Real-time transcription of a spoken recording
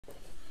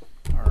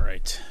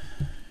right.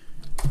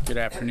 Good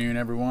afternoon,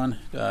 everyone.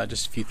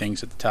 Just a few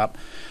things at the top.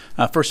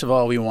 First of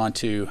all, we want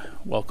to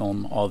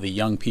welcome all the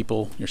young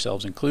people,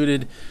 yourselves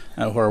included,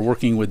 who are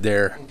working with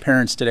their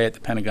parents today at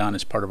the Pentagon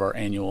as part of our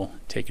annual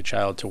Take a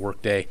Child to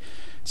Work Day.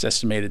 It's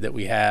estimated that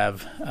we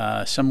have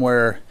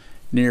somewhere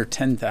near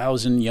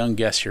 10,000 young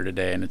guests here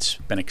today, and it's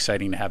been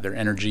exciting to have their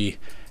energy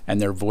and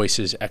their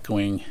voices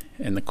echoing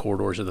in the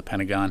corridors of the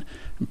Pentagon.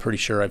 I'm pretty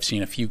sure I've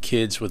seen a few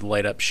kids with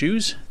light-up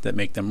shoes that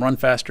make them run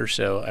faster,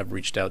 so I've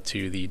reached out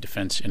to the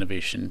Defense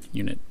Innovation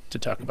Unit to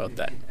talk about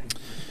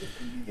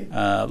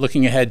that.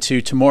 Looking ahead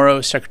to tomorrow,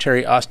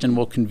 Secretary Austin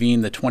will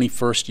convene the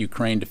 21st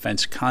Ukraine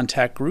Defense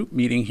Contact Group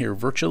meeting here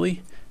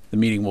virtually. The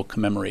meeting will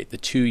commemorate the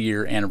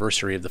 2-year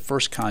anniversary of the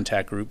first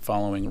contact group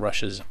following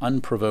Russia's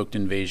unprovoked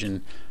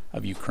invasion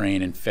of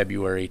Ukraine in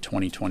February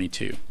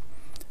 2022.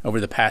 Over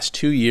the past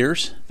 2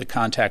 years, the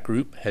contact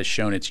group has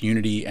shown its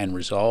unity and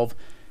resolve,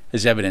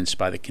 as evidenced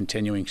by the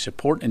continuing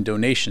support and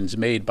donations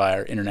made by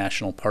our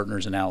international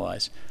partners and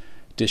allies.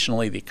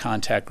 Additionally, the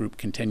contact group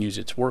continues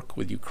its work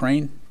with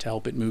Ukraine to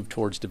help it move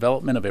towards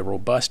development of a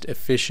robust,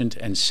 efficient,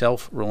 and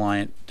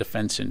self-reliant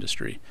defense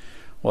industry.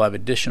 We'll have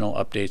additional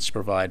updates to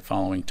provide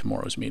following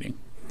tomorrow's meeting.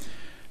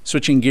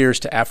 Switching gears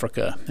to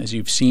Africa, as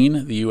you've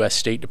seen, the U.S.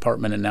 State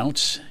Department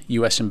announced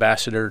U.S.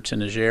 Ambassador to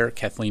Niger,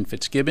 Kathleen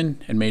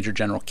Fitzgibbon, and Major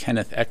General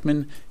Kenneth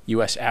Ekman,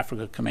 U.S.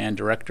 Africa Command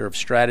Director of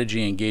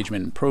Strategy,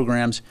 Engagement, and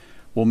Programs,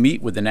 will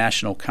meet with the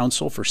National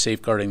Council for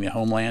Safeguarding the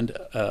Homeland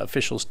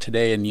officials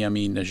today in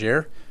Niamey,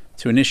 Niger,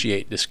 to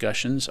initiate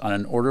discussions on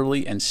an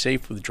orderly and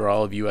safe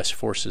withdrawal of U.S.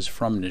 forces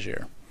from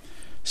Niger.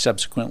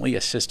 Subsequently,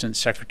 Assistant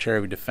Secretary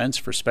of Defense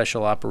for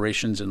Special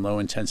Operations and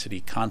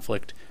Low-Intensity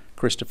Conflict,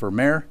 Christopher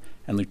Mayer,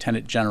 and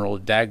Lieutenant General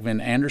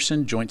Dagvin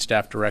Anderson, Joint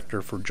Staff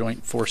Director for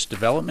Joint Force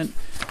Development,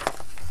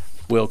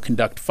 will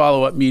conduct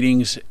follow-up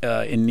meetings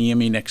in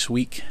Niamey next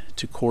week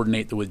to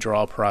coordinate the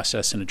withdrawal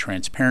process in a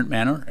transparent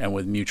manner and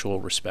with mutual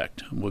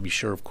respect. We'll be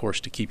sure, of course,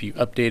 to keep you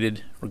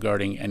updated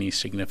regarding any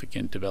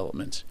significant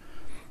developments.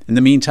 In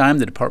the meantime,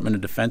 the Department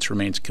of Defense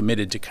remains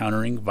committed to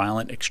countering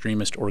violent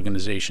extremist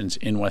organizations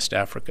in West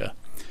Africa.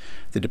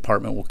 The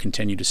department will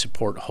continue to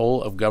support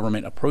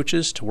whole-of-government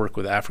approaches to work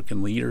with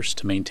African leaders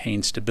to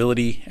maintain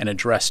stability and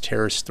address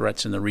terrorist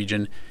threats in the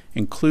region,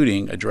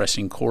 including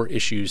addressing core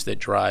issues that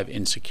drive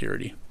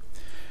insecurity.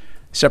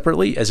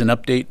 Separately, as an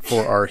update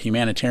for our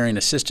humanitarian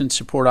assistance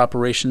support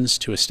operations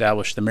to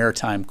establish the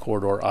maritime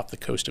corridor off the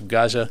coast of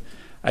Gaza,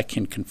 I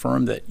can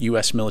confirm that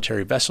U.S.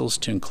 military vessels,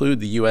 to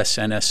include the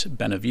USNS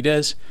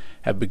Benavides,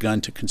 have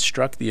begun to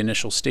construct the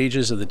initial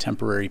stages of the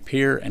temporary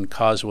pier and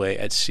causeway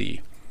at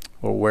sea.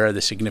 We're aware of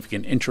the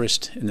significant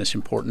interest in this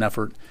important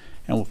effort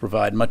and will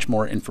provide much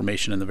more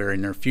information in the very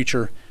near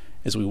future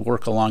as we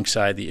work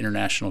alongside the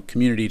international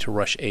community to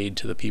rush aid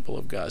to the people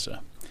of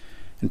Gaza.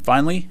 And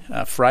finally,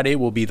 Friday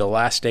will be the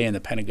last day in the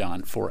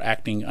Pentagon for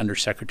Acting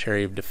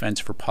Undersecretary of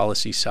Defense for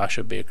Policy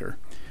Sasha Baker.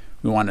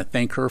 We want to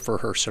thank her for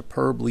her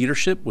superb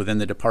leadership within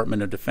the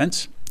Department of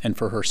Defense and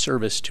for her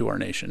service to our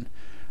nation.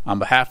 On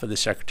behalf of the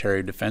Secretary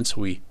of Defense,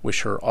 we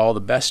wish her all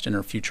the best in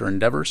her future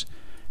endeavors.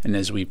 And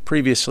as we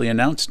previously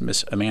announced,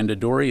 Ms. Amanda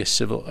Dory,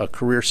 a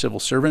career civil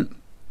servant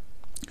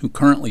who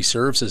currently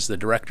serves as the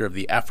director of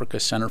the Africa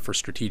Center for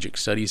Strategic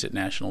Studies at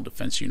National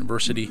Defense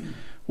University,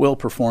 will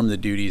perform the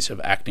duties of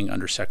Acting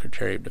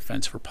Undersecretary of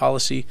Defense for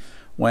Policy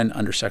when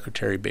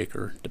Undersecretary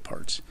Baker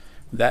departs.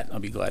 With that, I'll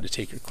be glad to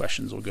take your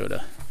questions. We'll go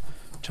to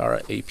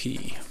Tara, AP.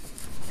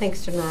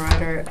 Thanks, General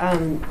Ryder.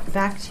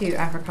 Back to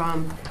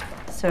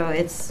AFRICOM. So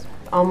it's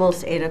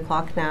almost 8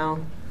 o'clock now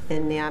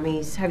in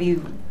Niamey. Have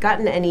you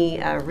gotten any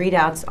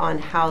readouts on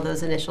how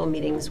those initial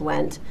meetings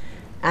went?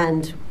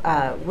 And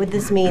would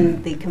this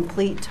mean the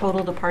complete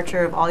total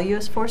departure of all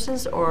U.S.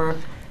 forces, or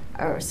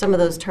are some of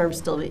those terms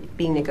still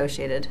being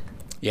negotiated?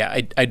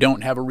 Yeah, I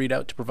don't have a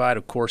readout to provide.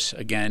 Of course,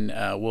 again,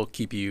 we'll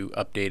keep you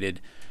updated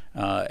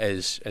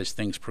as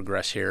things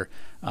progress here.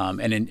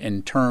 And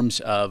in terms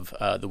of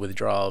the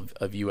withdrawal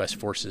of U.S.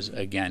 forces,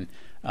 again,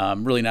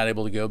 really not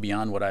able to go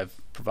beyond what I've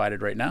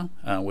provided right now,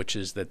 which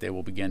is that they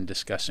will begin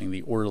discussing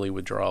the orderly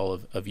withdrawal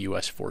of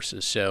U.S.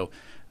 forces. So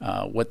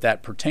what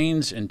that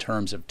pertains in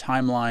terms of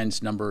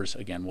timelines, numbers,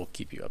 again, we'll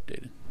keep you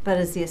updated. But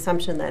is the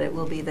assumption that it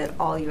will be that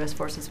all U.S.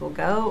 forces will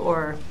go,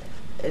 or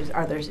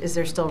is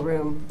there still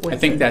room? I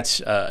think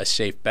that's a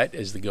safe bet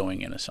as the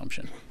going-in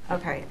assumption.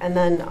 Okay. And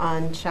then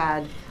on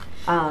Chad,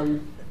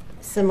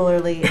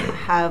 similarly,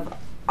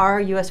 are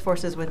U.S.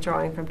 forces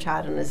withdrawing from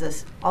Chad, and is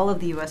this all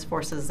of the U.S.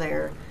 forces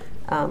there,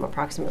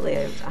 approximately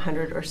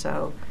 100 or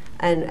so,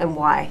 and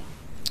why?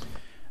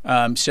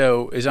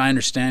 So as I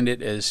understand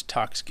it, as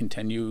talks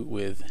continue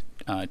with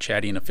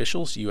Chadian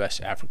officials, U.S.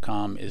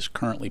 AFRICOM is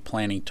currently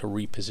planning to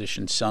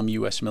reposition some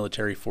U.S.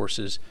 military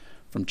forces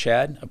from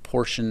Chad, a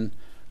portion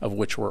of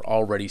which were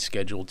already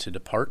scheduled to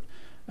depart.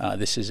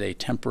 This is a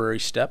temporary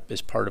step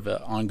as part of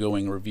an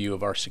ongoing review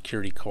of our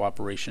security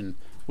cooperation,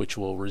 which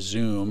will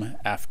resume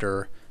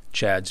after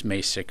Chad's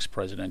May 6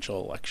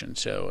 presidential election.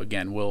 So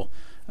again, we'll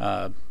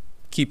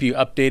keep you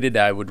updated.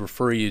 I would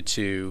refer you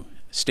to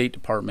State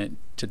Department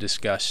to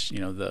discuss,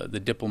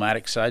 the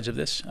diplomatic sides of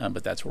this,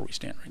 but that's where we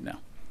stand right now.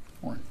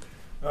 Warren.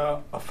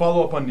 A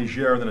follow-up on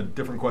Niger, and then a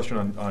different question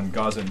on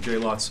Gaza and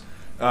JLOTS.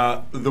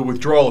 The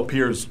withdrawal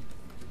appears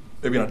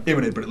maybe not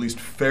imminent, but at least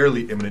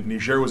fairly imminent.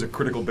 Niger was a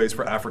critical base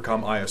for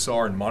AFRICOM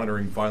ISR in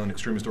monitoring violent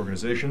extremist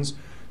organizations.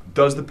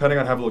 Does the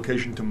Pentagon have a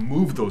location to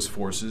move those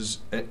forces?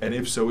 And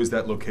if so, is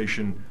that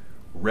location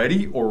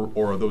ready, or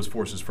are those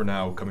forces for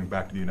now coming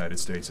back to the United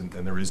States and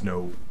there is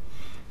no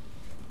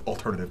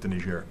alternative to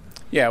Niger?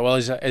 Yeah, well,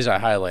 as I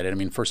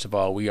highlighted, first of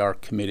all, we are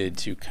committed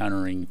to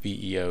countering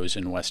VEOs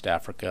in West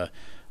Africa.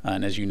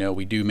 And as you know,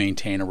 we do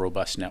maintain a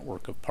robust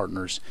network of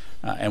partners,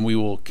 and we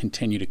will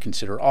continue to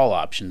consider all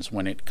options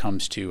when it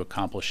comes to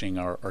accomplishing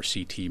our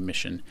CT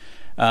mission.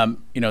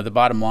 The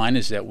bottom line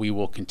is that we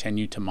will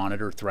continue to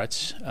monitor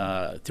threats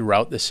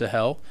throughout the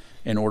Sahel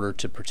in order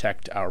to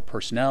protect our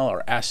personnel,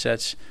 our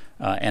assets,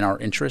 and our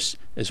interests,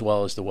 as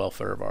well as the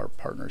welfare of our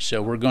partners.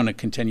 So we're going to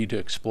continue to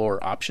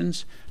explore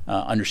options,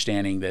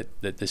 understanding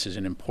that this is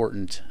an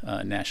important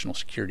national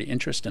security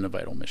interest and a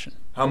vital mission.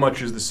 How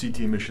much is the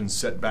CT mission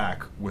set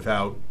back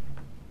without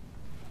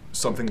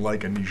something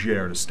like a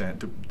Niger to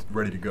stand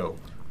ready to go?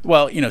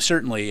 Well,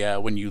 certainly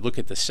when you look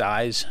at the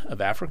size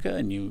of Africa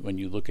and when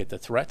you look at the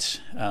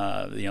threats,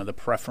 the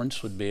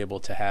preference would be able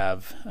to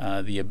have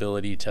the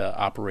ability to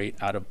operate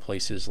out of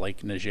places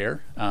like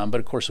Niger. But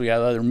of course, we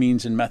have other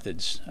means and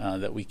methods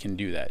that we can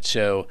do that.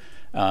 So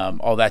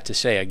all that to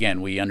say,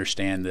 again, we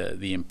understand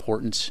the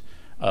importance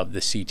of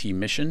the CT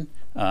mission,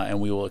 and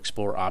we will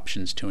explore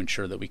options to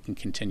ensure that we can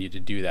continue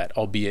to do that,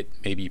 albeit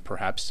maybe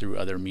perhaps through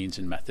other means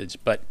and methods,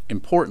 but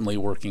importantly,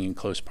 working in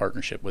close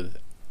partnership with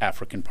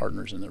African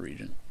partners in the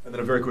region. And then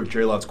a very quick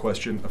JLOTS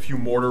question. A few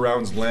mortar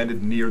rounds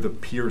landed near the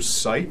pier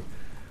site.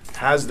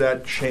 Has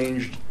that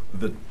changed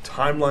the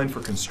timeline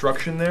for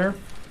construction there?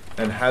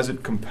 And has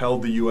it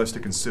compelled the U.S. to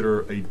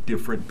consider a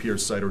different pier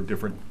site or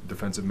different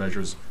defensive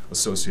measures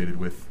associated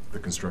with the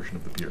construction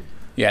of the pier?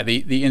 Yeah,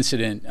 the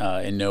incident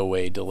in no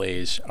way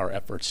delays our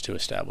efforts to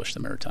establish the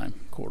maritime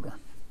corridor.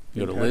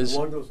 You go to Liz.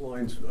 Along those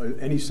lines,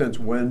 any sense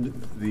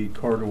when the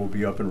corridor will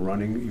be up and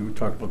running? You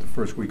talked about the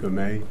first week of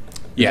May.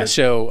 Yeah,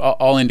 so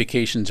all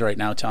indications right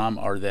now, Tom,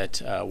 are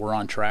that we're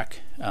on track.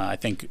 I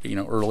think,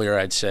 earlier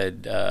I'd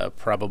said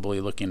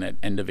probably looking at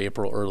end of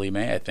April, early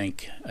May. I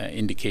think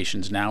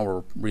indications now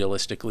are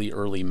realistically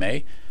early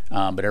May,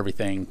 but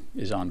everything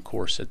is on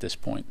course at this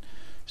point.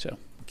 So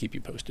I'll keep you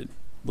posted.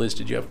 Liz,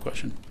 did you have a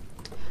question?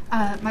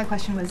 My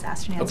question was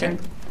asked and answered.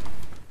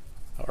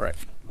 Okay.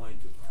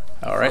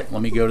 All right,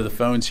 let me go to the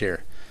phones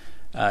here.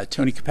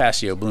 Tony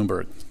Capaccio,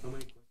 Bloomberg.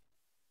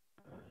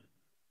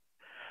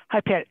 Hi,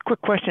 Pat.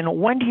 Quick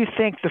question. When do you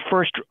think the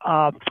first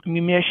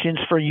munitions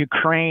for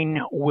Ukraine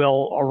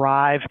will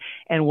arrive,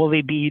 and will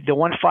they be the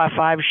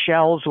 155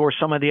 shells or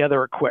some of the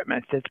other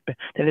equipment that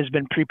has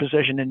been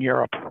pre-positioned in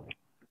Europe?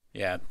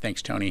 Yeah,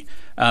 thanks, Tony.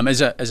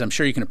 As I'm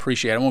sure you can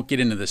appreciate, I won't get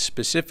into the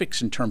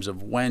specifics in terms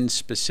of when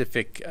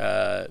specific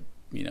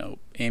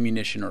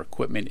ammunition or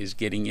equipment is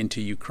getting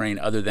into Ukraine,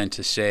 other than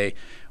to say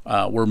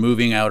we're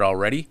moving out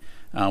already.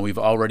 We've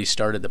already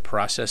started the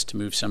process to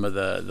move some of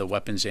the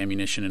weapons,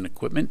 ammunition, and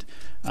equipment,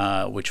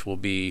 which will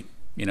be,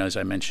 as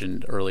I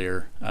mentioned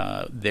earlier,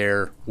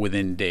 there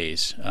within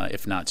days,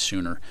 if not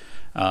sooner.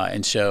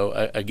 And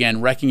so,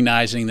 again,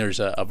 recognizing there's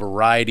a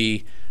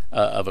variety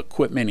of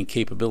equipment and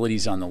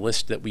capabilities on the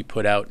list that we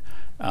put out.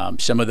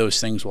 Some of those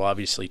things will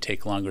obviously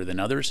take longer than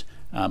others,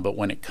 but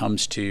when it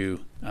comes to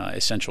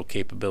essential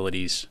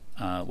capabilities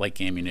like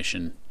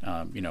ammunition,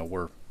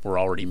 we're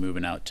already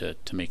moving out to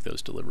make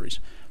those deliveries.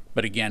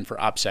 But again, for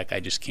OPSEC,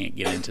 I just can't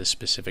get into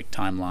specific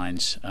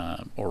timelines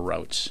or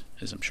routes,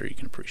 as I'm sure you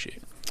can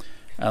appreciate.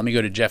 Let me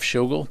go to Jeff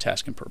Schogel,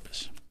 Task and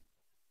Purpose.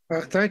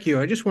 Thank you.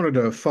 I just wanted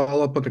to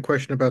follow up on the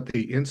question about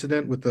the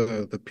incident with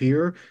the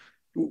pier.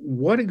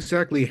 What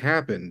exactly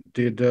happened?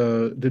 Did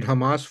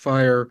Hamas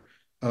fire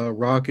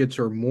rockets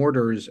or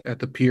mortars at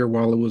the pier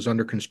while it was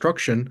under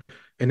construction?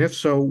 And if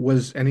so,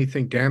 was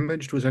anything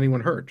damaged? Was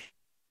anyone hurt?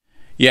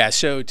 Yeah,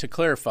 so to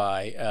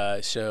clarify,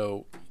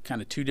 kind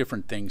of two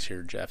different things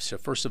here, Jeff. So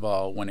first of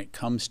all, when it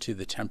comes to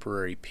the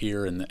temporary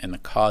pier and the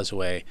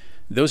causeway,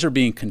 those are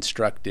being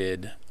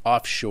constructed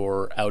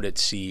offshore, out at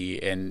sea,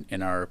 and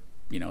are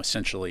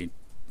essentially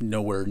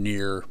nowhere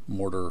near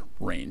mortar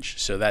range.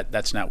 So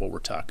that's not what we're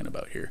talking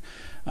about here.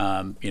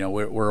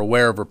 We're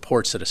aware of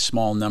reports that a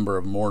small number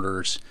of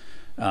mortars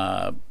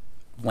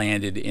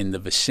landed in the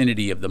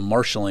vicinity of the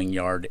marshalling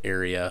yard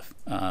area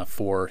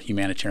for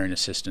humanitarian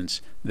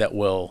assistance that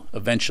will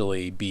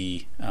eventually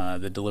be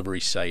the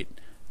delivery site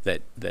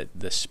that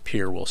this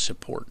pier will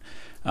support.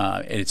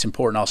 And it's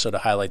important also to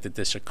highlight that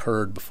this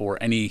occurred before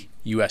any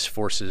U.S.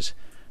 forces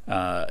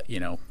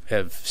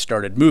have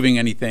started moving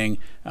anything.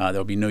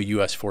 There'll be no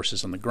U.S.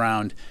 forces on the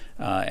ground,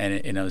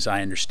 and as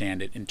I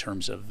understand it, in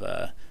terms of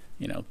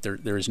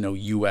there is no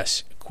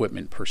U.S.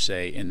 equipment per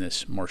se in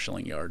this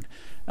marshalling yard.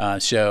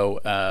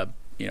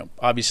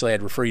 Obviously,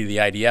 I'd refer you to the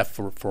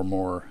IDF for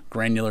more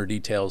granular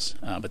details,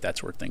 but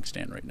that's where things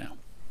stand right now.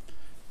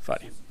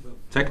 Fadi.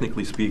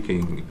 Technically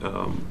speaking,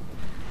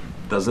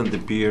 doesn't the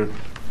pier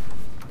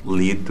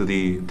lead to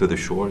the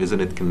shore? Isn't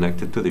it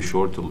connected to the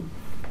shore to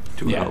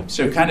help?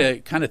 So kind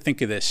of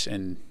think of this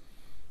in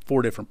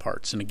 4 different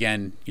parts. And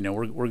again,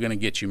 we're going to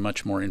get you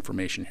much more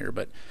information here.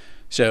 But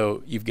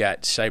so you've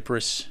got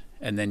Cyprus,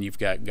 and then you've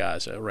got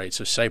Gaza, right?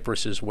 So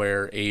Cyprus is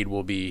where aid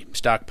will be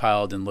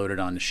stockpiled and loaded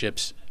onto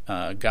ships.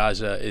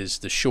 Gaza is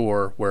the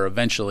shore where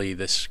eventually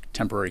this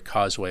temporary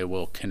causeway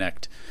will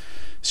connect.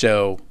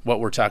 So what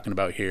we're talking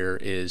about here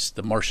is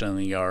the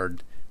marshalling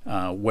yard,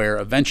 where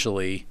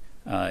eventually,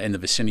 in the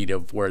vicinity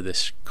of where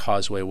this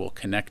causeway will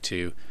connect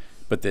to.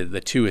 But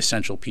the 2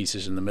 essential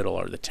pieces in the middle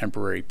are the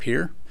temporary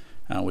pier,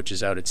 which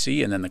is out at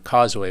sea, and then the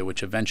causeway,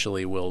 which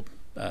eventually will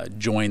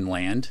join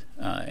land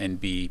and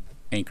be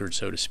anchored,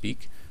 so to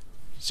speak.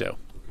 So,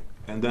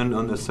 and then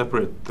on a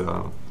separate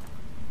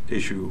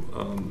issue,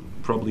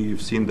 probably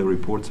you've seen the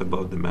reports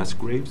about the mass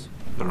graves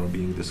that are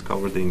being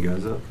discovered in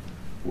Gaza,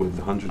 with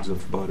hundreds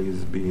of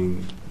bodies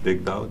being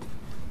digged out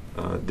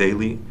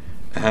daily.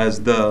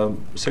 Has the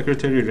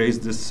secretary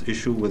raised this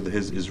issue with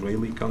his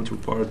Israeli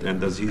counterpart,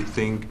 and does he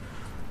think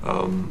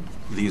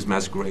these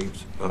mass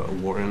graves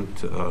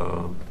warrant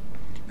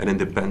an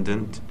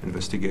independent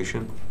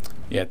investigation?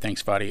 Yeah,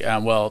 thanks, Fadi.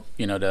 Well,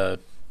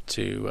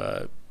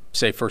 to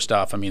say first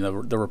off, I mean,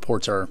 the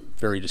reports are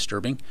very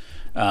disturbing.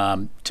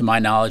 To my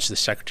knowledge, the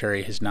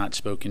secretary has not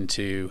spoken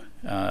to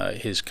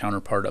his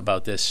counterpart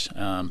about this,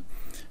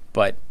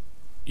 but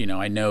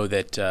I know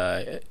that,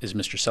 as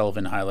Mr.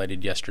 Sullivan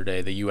highlighted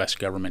yesterday, the U.S.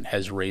 government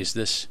has raised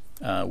this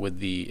with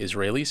the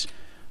Israelis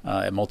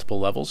at multiple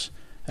levels.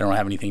 I don't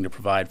have anything to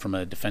provide from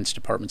a Defense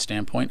Department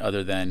standpoint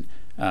other than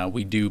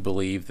we do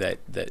believe that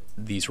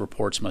these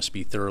reports must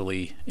be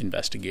thoroughly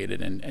investigated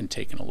and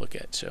taken a look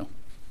at. So,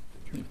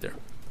 leave it there.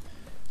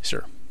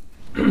 Sir.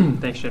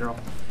 Thanks, General.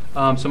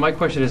 So my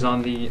question is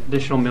on the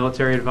additional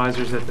military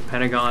advisors that the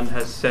Pentagon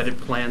has said it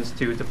plans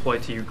to deploy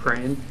to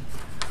Ukraine.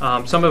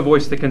 Some have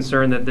voiced the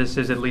concern that this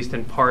is at least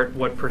in part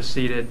what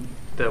preceded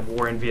the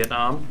war in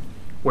Vietnam,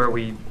 where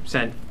we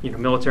sent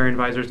military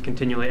advisors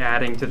continually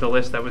adding to the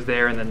list that was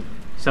there, and then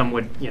some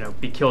would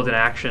be killed in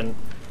action.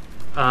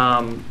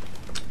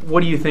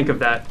 What do you think of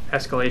that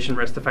escalation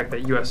risk, the fact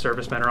that U.S.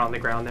 servicemen are on the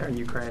ground there in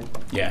Ukraine?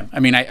 Yeah,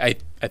 I mean, I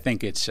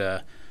think it's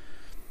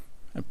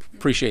I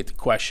appreciate the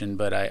question,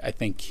 but I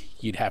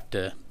think you'd have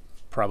to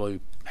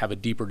probably have a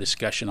deeper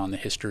discussion on the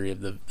history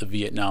of the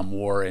Vietnam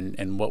War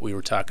and what we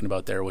were talking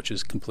about there, which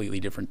is a completely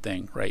different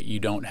thing, right? You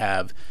don't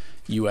have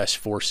U.S.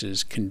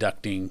 forces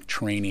conducting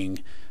training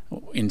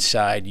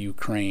inside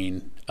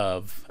Ukraine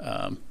of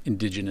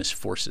indigenous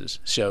forces.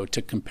 So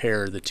to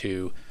compare the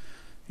two,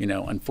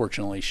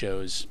 unfortunately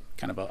shows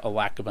kind of a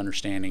lack of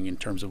understanding in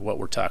terms of what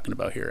we're talking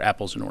about here,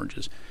 apples and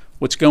oranges.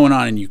 What's going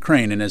on in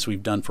Ukraine, and as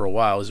we've done for a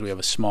while, is we have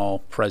a small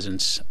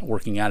presence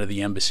working out of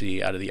the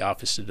embassy, out of the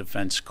Office of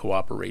Defense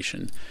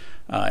Cooperation.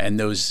 And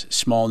those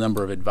small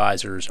number of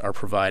advisors are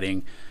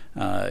providing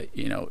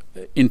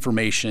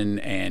information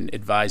and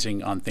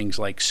advising on things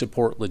like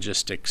support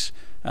logistics,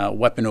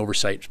 weapon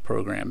oversight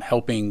program,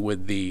 helping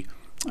with the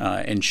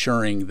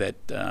ensuring that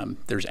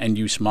there's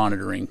end-use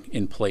monitoring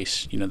in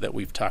place, that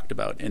we've talked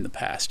about in the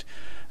past.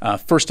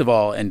 First of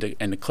all, and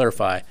to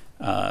clarify,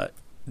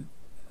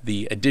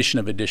 the addition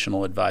of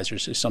additional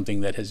advisors is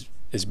something that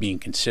is being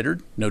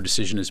considered. No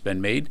decision has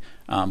been made,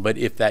 but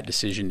if that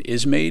decision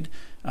is made,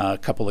 a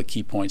couple of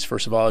key points.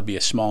 First of all, it'd be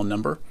a small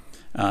number.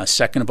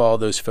 Second of all,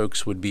 those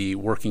folks would be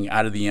working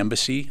out of the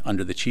embassy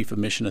under the Chief of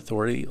Mission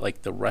Authority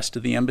like the rest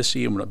of the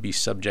embassy, and would be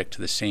subject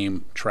to the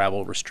same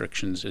travel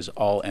restrictions as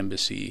all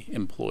embassy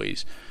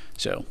employees.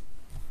 So,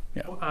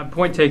 yeah.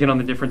 Point taken on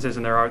the differences,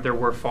 and there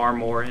were far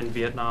more in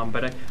Vietnam,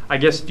 but I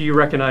guess, do you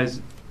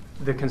recognize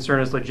the concern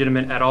is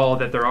legitimate at all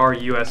that there are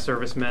U.S.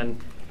 servicemen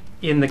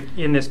in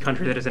this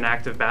country that is an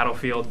active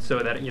battlefield, so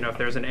that if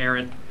there's an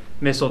errant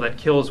missile that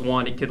kills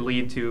one, it could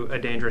lead to a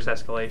dangerous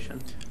escalation?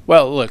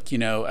 Well, look,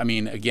 I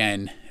mean,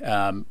 again,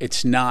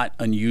 it's not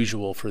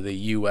unusual for the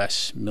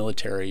U.S.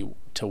 military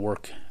to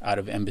work out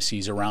of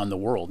embassies around the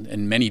world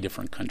in many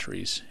different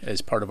countries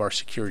as part of our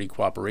security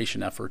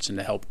cooperation efforts and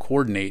to help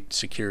coordinate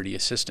security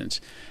assistance.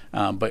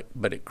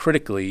 But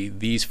critically,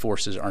 these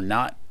forces are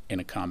not in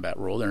a combat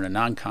role. They're in a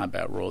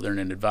non-combat role. They're in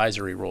an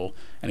advisory role.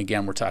 And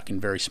again, we're talking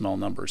very small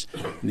numbers.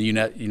 And the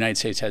United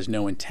States has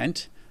no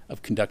intent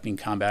of conducting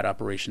combat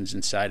operations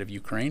inside of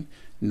Ukraine,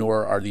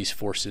 nor are these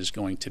forces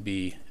going to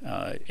be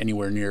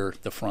anywhere near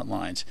the front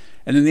lines.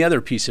 And then the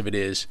other piece of it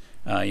is,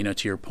 to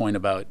your point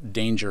about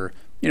danger,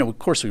 of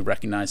course we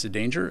recognize the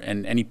danger,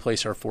 and any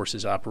place our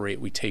forces operate,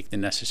 we take the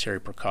necessary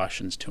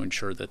precautions to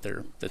ensure that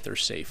they're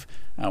safe,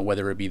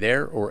 whether it be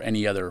there or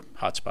any other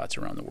hotspots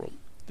around the world.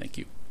 Thank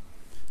you.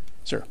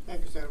 Sir.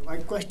 Thank you, sir. My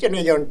question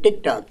is on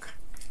TikTok.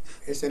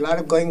 There's a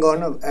lot going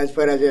on as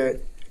far as a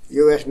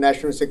U.S.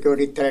 national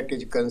security threat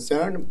is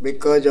concerned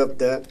because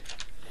of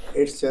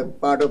it's a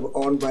part of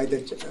owned by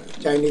the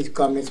Chinese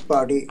Communist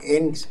Party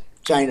in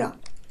China.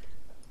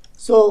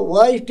 So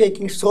why is it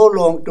taking so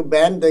long to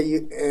ban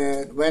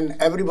when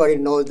everybody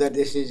knows that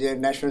this is a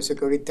national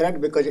security threat?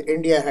 Because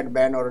India had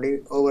banned already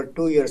over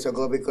 2 years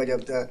ago because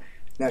of the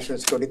national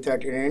security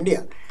threat in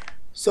India.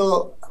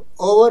 So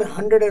over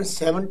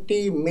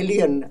 170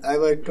 million, I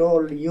was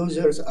told,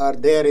 users are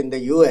there in the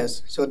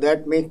US. So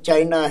that means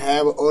China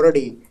have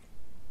already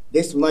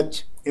this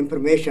much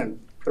information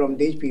from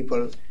these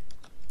people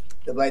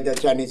by the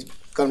Chinese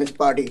Communist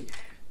Party.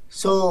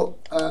 So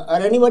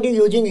are anybody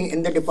using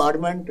in the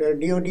department,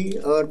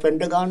 DOD or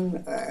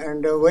Pentagon,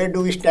 and where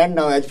do we stand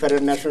now as far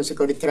as national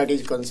security threat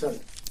is concerned?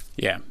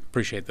 Yeah,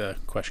 appreciate the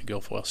question,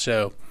 Guilfoyle.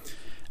 So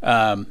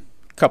a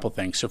couple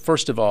things. So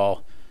first of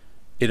all,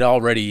 it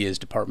already is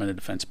Department of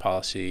Defense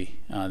policy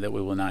that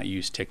we will not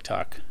use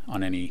TikTok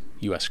on any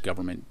U.S.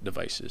 government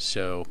devices.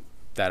 So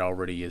that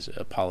already is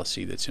a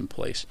policy that's in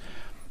place.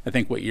 I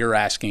think what you're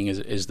asking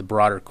is the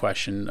broader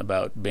question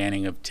about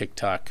banning of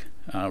TikTok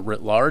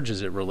writ large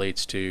as it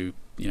relates to,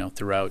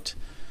 throughout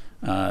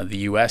the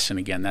U.S. And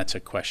again, that's a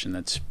question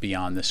that's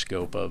beyond the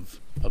scope of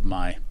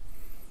my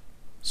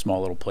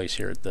small little place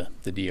here at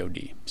the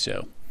DOD.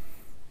 So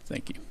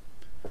thank you.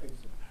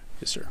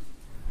 Yes, sir.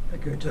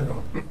 Thank you,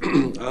 General.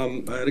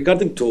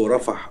 Regarding to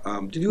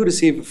Rafah, did you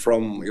receive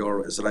from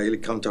your Israeli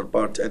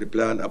counterpart any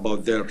plan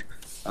about their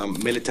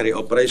military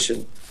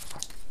operation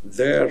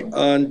there?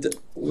 And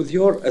with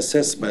your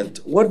assessment,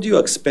 what do you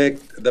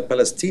expect the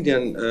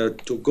Palestinian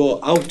to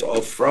go out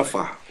of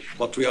Rafah?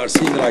 What we are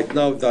seeing right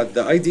now that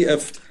the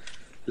IDF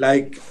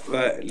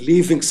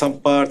leaving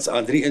some parts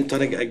and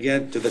re-entering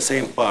again to the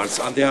same parts,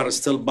 and they are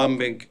still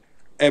bombing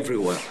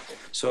everywhere.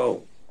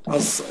 So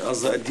as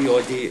a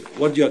DOD,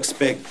 what do you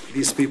expect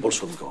these people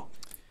should go?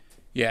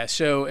 Yeah,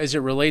 so as it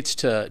relates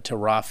to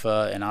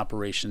Rafah and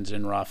operations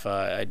in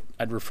Rafah,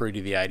 I'd refer you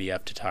to the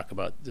IDF to talk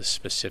about the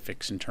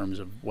specifics in terms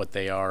of what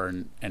they are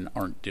and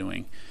aren't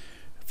doing.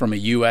 From a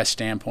U.S.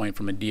 standpoint,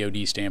 from a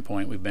DOD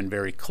standpoint, we've been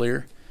very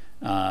clear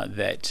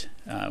that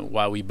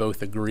while we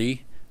both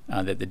agree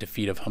that the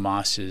defeat of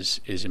Hamas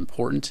is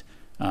important,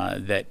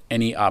 that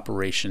any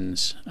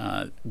operations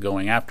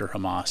going after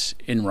Hamas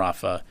in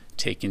Rafah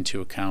take into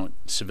account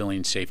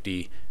civilian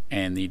safety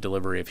and the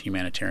delivery of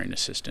humanitarian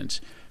assistance.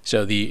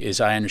 So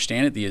as I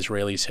understand it, the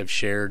Israelis have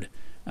shared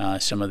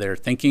some of their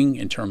thinking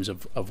in terms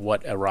of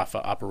what a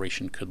Rafah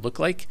operation could look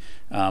like,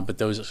 but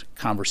those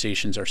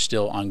conversations are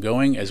still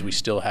ongoing as we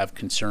still have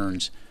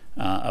concerns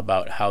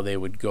about how they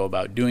would go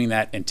about doing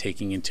that and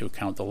taking into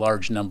account the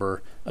large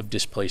number of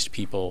displaced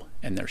people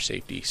and their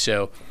safety.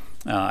 So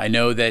I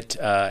know that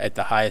at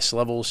the highest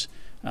levels,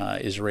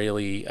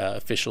 Israeli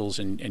officials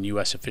and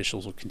U.S.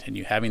 officials will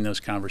continue having those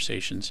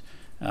conversations.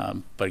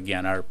 But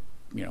again,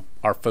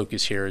 our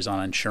focus here is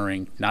on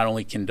ensuring not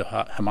only can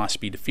Hamas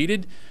be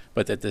defeated,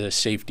 but that the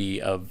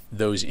safety of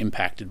those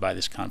impacted by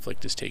this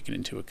conflict is taken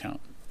into account.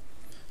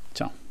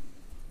 So.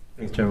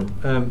 Thanks, General.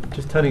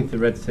 Just turning to the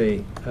Red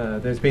Sea,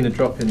 there's been a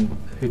drop in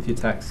Houthi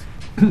attacks.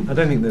 I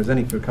don't think there was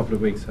any for a couple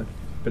of weeks. I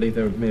believe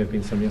there may have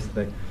been some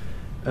yesterday.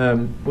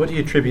 What do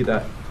you attribute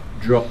that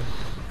drop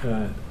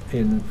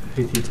in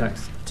Houthi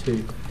attacks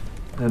to,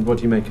 and what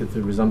do you make of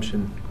the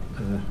resumption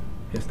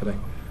yesterday?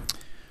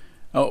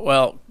 Oh,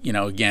 well,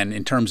 again,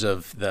 in terms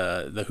of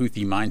the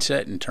Houthi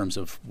mindset, in terms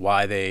of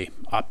why they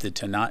opted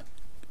to not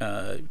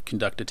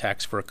conduct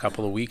attacks for a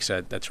couple of weeks,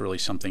 that's really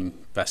something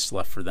best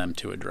left for them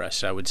to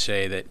address. I would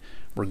say that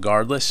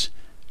regardless,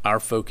 our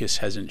focus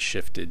hasn't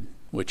shifted,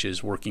 which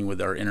is working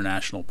with our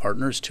international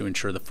partners to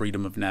ensure the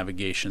freedom of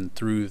navigation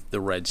through the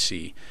Red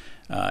Sea.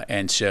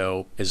 And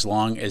so as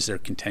long as there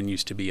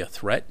continues to be a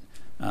threat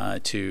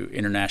to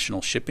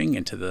international shipping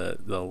and to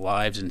the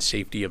lives and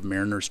safety of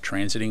mariners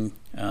transiting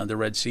the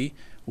Red Sea,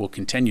 we'll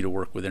continue to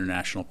work with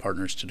international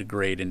partners to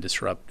degrade and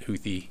disrupt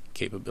Houthi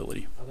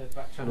capability. Are there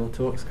back-channel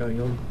talks going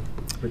on?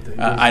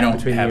 I don't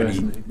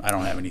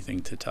have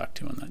anything to talk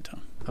to on that,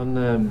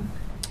 Tom.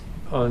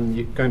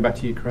 Going back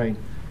to Ukraine,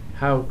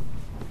 how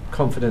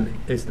confident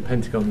is the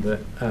Pentagon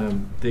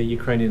that the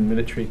Ukrainian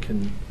military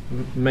can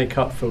make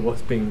up for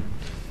what's being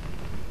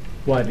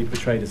widely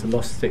portrayed as a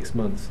lost 6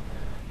 months?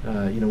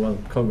 While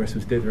Congress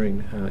was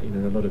dithering,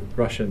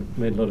 Russia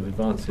made a lot of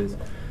advances.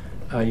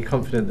 Are you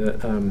confident that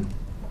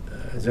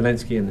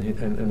Zelensky and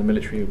the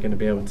military are going to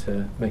be able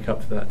to make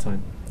up for that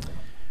time?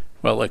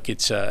 Well, look,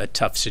 it's a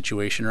tough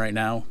situation right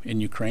now in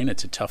Ukraine.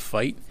 It's a tough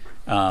fight,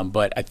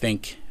 but I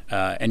think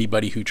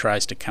anybody who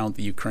tries to count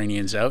the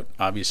Ukrainians out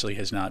obviously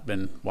has not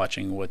been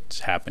watching what's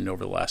happened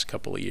over the last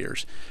couple of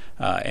years.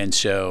 And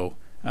so,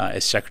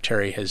 as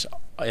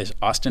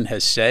Austin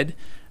has said,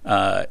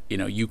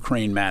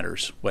 Ukraine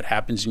matters. What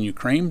happens in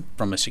Ukraine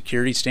from a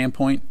security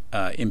standpoint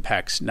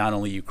impacts not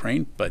only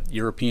Ukraine, but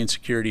European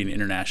security and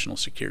international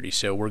security.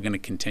 So we're going to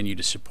continue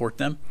to support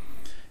them,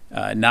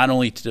 not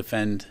only to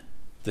defend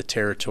the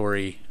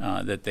territory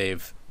that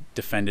they've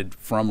defended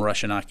from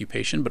Russian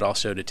occupation, but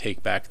also to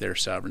take back their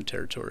sovereign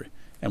territory.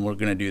 And we're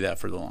going to do that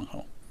for the long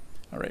haul.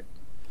 All right.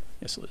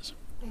 Yes, Liz.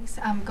 Thanks.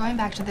 Going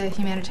back to the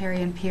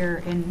humanitarian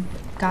pier in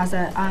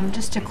Gaza,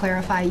 just to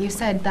clarify, you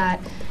said that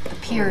the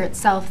pier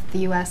itself the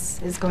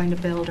U.S. is going to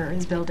build or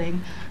is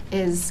building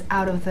is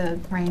out of the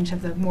range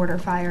of the mortar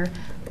fire,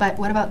 but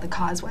what about the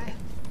causeway?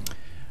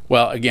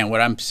 Well, again,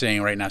 what I'm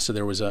saying right now, so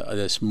there was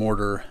this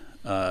mortar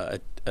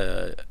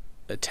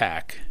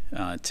attack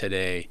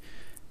today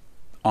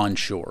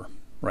onshore.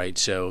 right?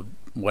 So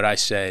what I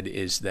said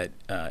is that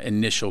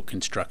initial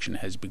construction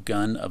has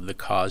begun of the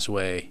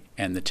causeway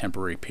and the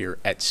temporary pier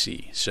at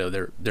sea. So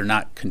they're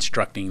not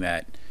constructing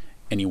that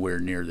anywhere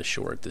near the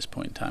shore at this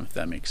point in time, if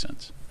that makes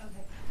sense.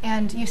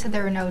 And you said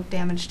there were no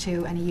damage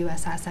to any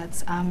U.S.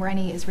 assets. Were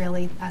any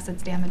Israeli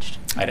assets damaged?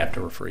 I'd have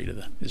to refer you to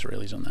the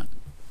Israelis on that.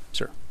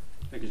 Sir.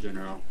 Thank you,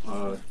 General.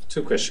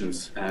 Two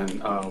questions.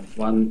 And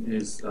one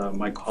is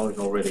my colleague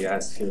already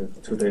asked you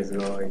 2 days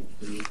ago.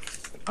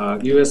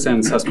 U.S.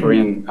 and South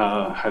Korean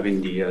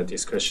having the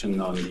discussion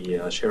on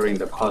the sharing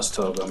the cost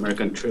of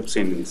American troops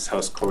in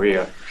South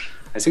Korea.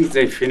 I think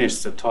they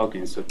finished the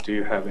talking, so do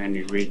you have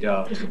any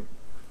readout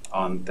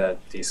on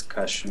that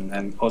discussion?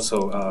 And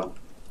also,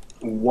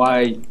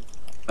 why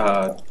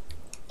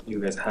you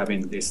guys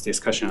having this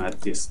discussion at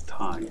this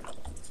time?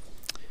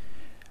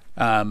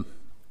 I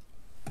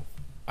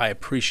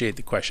appreciate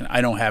the question.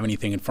 I don't have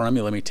anything in front of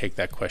me. Let me take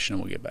that question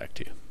and we'll get back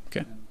to you.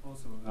 Okay. And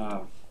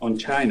also, on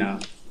China,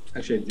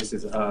 actually, this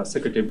is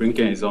Secretary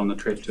Blinken is on the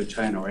trip to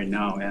China right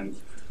now and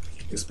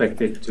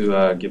expected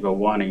to give a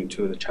warning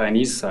to the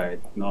Chinese side,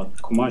 not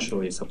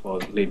commercially,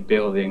 supposedly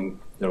building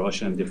the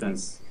Russian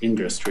defense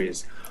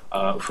industries.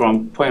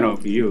 From point of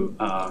view,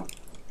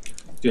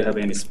 do you have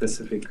any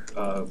specific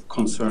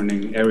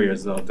concerning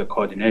areas of the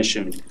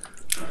coordination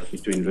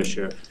between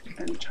Russia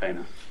and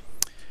China?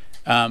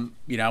 I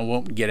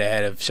won't get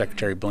ahead of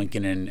Secretary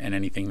Blinken and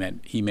anything that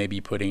he may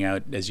be putting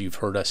out. As you've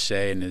heard us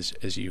say, and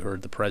as you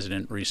heard the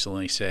president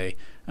recently say,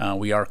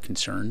 we are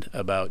concerned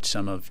about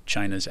some of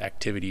China's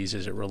activities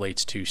as it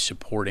relates to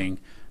supporting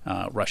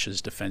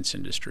Russia's defense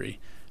industry.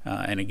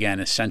 And again,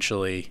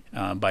 essentially,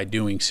 by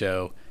doing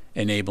so,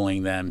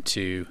 enabling them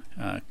to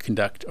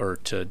conduct or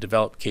to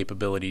develop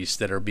capabilities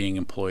that are being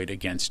employed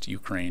against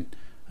Ukraine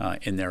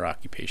in their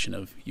occupation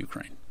of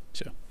Ukraine.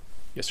 So.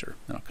 Yes, sir.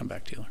 And I'll come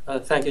back to you.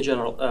 Thank you,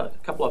 General. A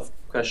couple of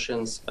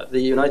questions.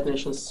 The United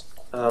Nations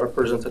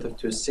representative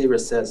to Syria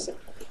says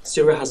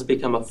Syria has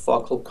become a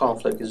focal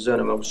conflict zone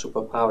among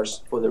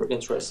superpowers for their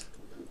interests.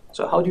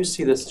 So how do you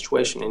see the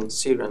situation in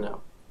Syria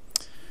now?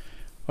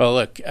 Well,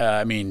 look,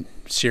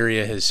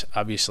 Syria has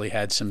obviously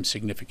had some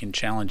significant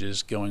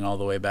challenges going all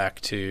the way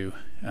back to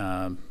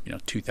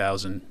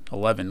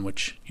 2011,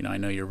 which I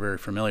know you're very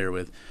familiar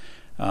with.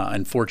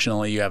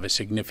 Unfortunately, you have a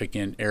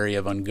significant area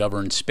of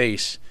ungoverned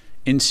space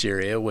in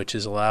Syria, which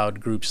has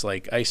allowed groups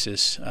like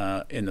ISIS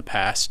in the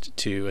past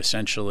to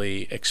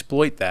essentially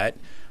exploit that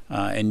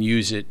and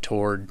use it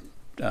toward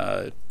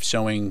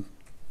sowing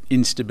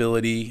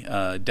instability,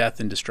 death,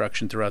 and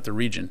destruction throughout the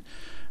region.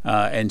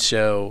 And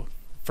so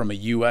from a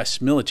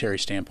U.S. military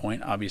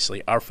standpoint,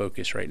 obviously our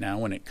focus right now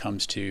when it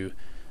comes to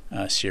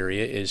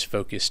Syria is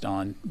focused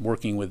on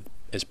working with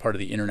as part of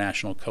the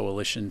international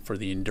coalition for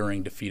the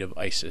enduring defeat of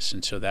ISIS.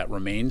 And so that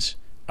remains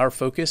our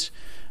focus.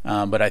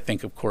 But I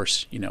think, of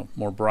course,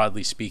 more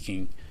broadly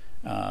speaking,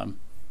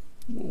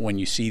 when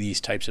you see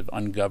these types of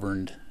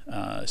ungoverned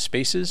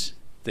spaces,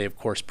 they, of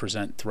course,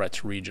 present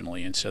threats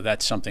regionally. And so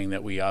that's something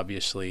that we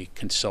obviously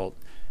consult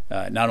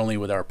not only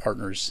with our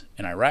partners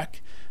in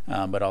Iraq,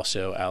 but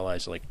also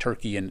allies like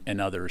Turkey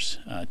and others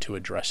to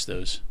address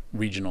those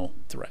regional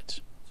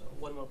threats. So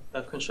one more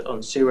question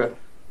on Syria.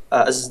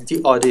 As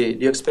DoD, do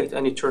you expect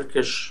any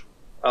Turkish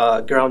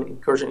ground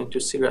incursion into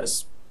Syria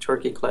as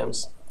Turkey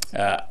claims?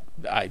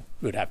 I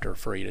would have to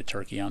refer you to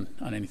Turkey on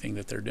anything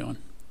that they're doing.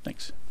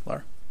 Thanks.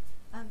 Laura?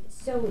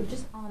 So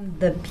just on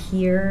the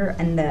pier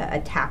and the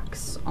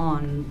attacks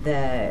on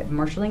the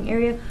marshalling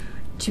area,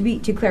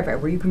 to clarify,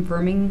 were you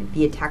confirming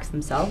the attacks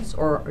themselves,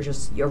 or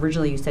just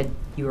originally you said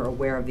you were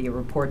aware of the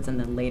reports and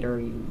then later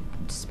you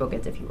spoke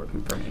as if you were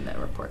confirming the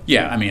report?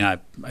 Yeah,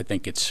 I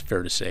think it's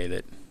fair to say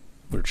that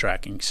we're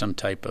tracking some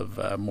type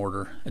of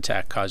mortar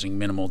attack causing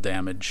minimal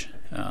damage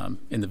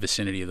in the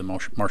vicinity of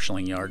the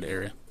marshalling yard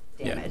area.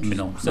 Damage. Yeah,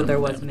 minimal. So there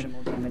was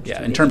minimal damage.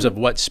 Yeah, in terms of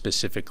what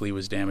specifically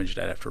was damaged,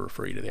 I'd have to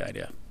refer you to the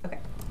IDF. Okay.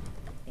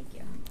 Thank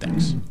you.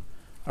 Thanks.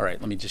 All right,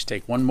 let me just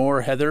take one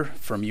more, Heather,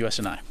 from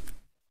USNI.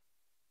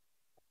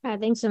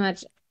 Thanks so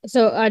much.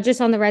 So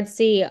just on the Red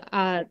Sea,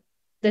 the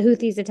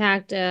Houthis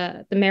attacked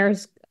the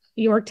mayor's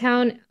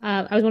Yorktown.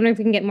 I was wondering if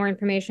we can get more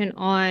information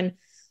on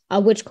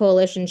which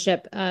coalition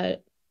ship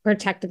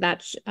protected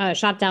that,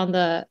 shot down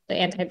the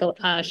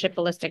anti-ship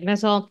ballistic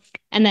missile.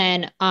 And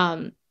then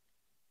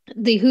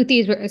the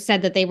Houthis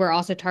said that they were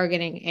also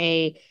targeting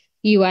a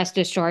U.S.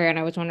 destroyer, and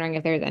I was wondering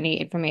if there's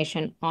any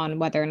information on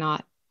whether or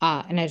not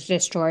an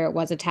destroyer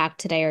was attacked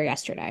today or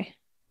yesterday.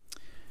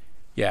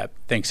 Yeah,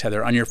 thanks,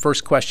 Heather. On your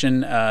first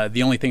question,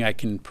 the only thing I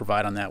can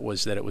provide on that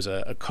was that it was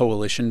a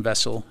coalition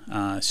vessel.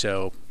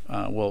 So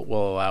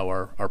we'll allow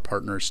our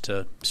partners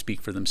to speak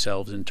for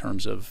themselves in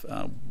terms of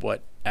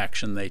what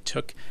action they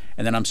took.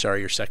 And then I'm sorry,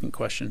 your second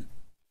question.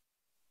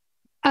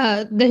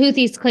 The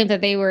Houthis claimed that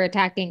they were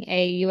attacking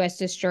a U.S.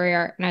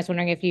 destroyer, and I was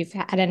wondering if you've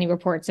had any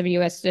reports of a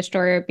U.S.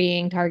 destroyer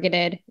being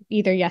targeted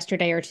either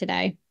yesterday or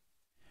today.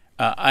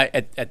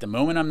 At the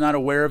moment, I'm not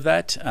aware of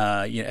that.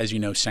 As you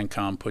know,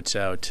 CENTCOM puts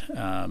out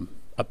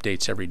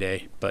updates every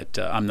day, but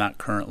I'm not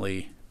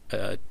currently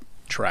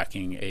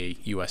tracking a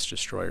U.S.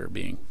 destroyer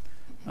being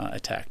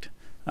attacked.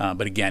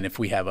 But again, if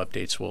we have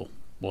updates, we'll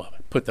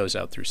put those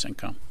out through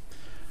CENTCOM.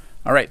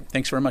 All right.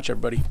 Thanks very much,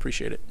 everybody.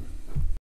 Appreciate it.